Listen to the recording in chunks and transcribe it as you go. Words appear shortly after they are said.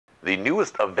The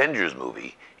newest Avengers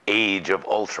movie, Age of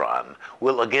Ultron,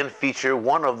 will again feature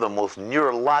one of the most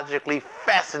neurologically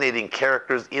fascinating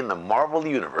characters in the Marvel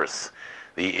Universe,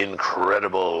 the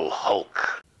Incredible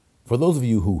Hulk. For those of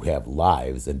you who have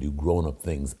lives and do grown-up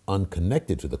things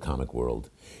unconnected to the comic world,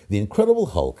 the Incredible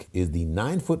Hulk is the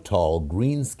 9-foot-tall,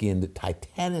 green-skinned,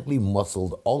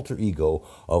 titanically-muscled alter ego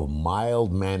of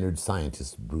mild-mannered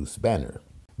scientist Bruce Banner.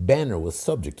 Banner was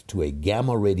subject to a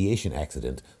gamma radiation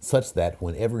accident such that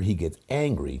whenever he gets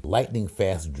angry,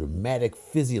 lightning-fast, dramatic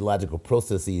physiological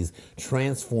processes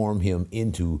transform him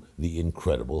into the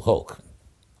Incredible Hulk.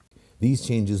 These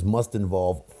changes must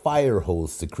involve firehose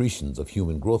secretions of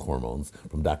human growth hormones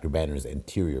from Dr. Banner's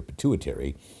anterior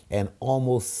pituitary and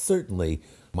almost certainly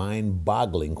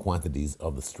mind-boggling quantities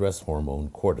of the stress hormone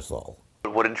cortisol.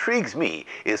 What intrigues me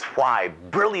is why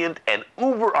brilliant and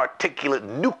uber-articulate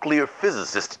nuclear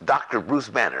physicist Dr. Bruce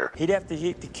Banner... He'd have to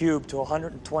heat the cube to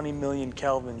 120 million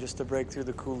Kelvin just to break through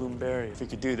the Coulomb barrier. If he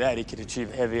could do that, he could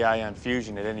achieve heavy ion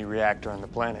fusion at any reactor on the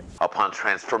planet. upon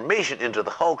transformation into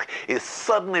the Hulk, is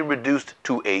suddenly reduced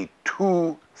to a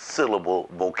two-syllable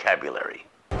vocabulary.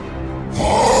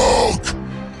 Hulk!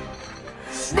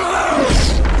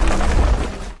 Smash!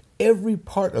 Every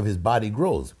part of his body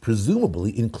grows,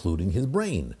 presumably including his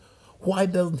brain. Why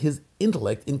doesn't his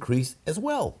intellect increase as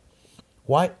well?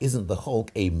 Why isn't the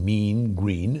Hulk a mean,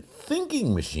 green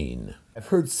thinking machine? I've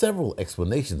heard several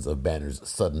explanations of Banner's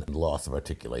sudden loss of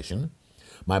articulation.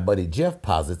 My buddy Jeff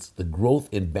posits the growth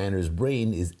in Banner's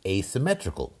brain is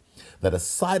asymmetrical, that a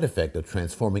side effect of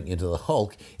transforming into the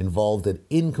Hulk involved an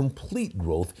incomplete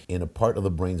growth in a part of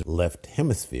the brain's left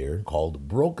hemisphere called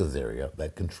Broca's area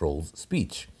that controls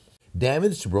speech.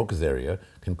 Damage to Broca's area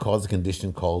can cause a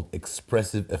condition called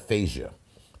expressive aphasia.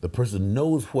 The person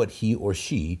knows what he or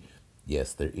she,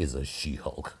 yes, there is a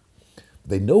She-Hulk,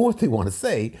 they know what they want to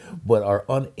say, but are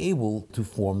unable to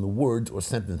form the words or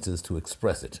sentences to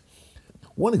express it.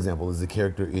 One example is the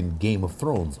character in Game of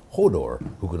Thrones, Hodor,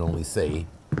 who can only say,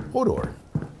 Hodor.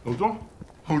 Hodor?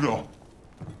 Hodor.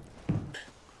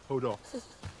 Hodor.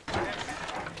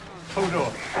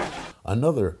 Hodor.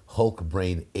 Another Hulk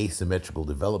brain asymmetrical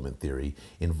development theory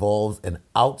involves an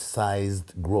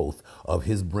outsized growth of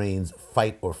his brain's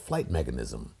fight or flight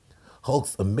mechanism.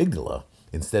 Hulk's amygdala,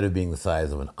 instead of being the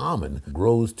size of an almond,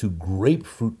 grows to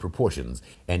grapefruit proportions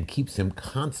and keeps him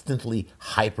constantly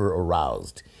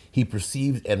hyper-aroused. He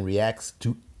perceives and reacts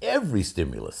to every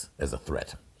stimulus as a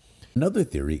threat. Another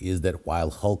theory is that while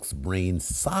Hulk's brain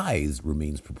size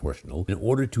remains proportional, in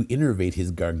order to innervate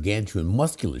his gargantuan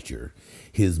musculature,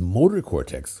 his motor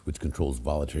cortex, which controls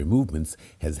voluntary movements,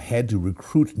 has had to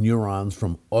recruit neurons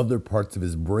from other parts of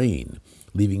his brain,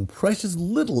 leaving precious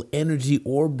little energy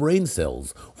or brain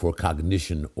cells for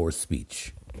cognition or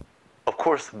speech. Of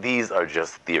course, these are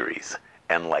just theories,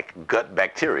 and like gut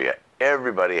bacteria,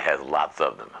 everybody has lots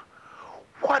of them.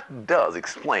 What does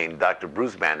explain Dr.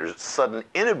 Bruce Banner's sudden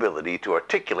inability to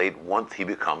articulate once he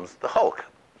becomes the Hulk?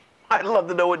 I'd love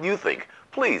to know what you think.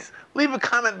 Please, leave a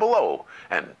comment below,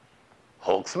 and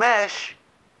Hulk smash!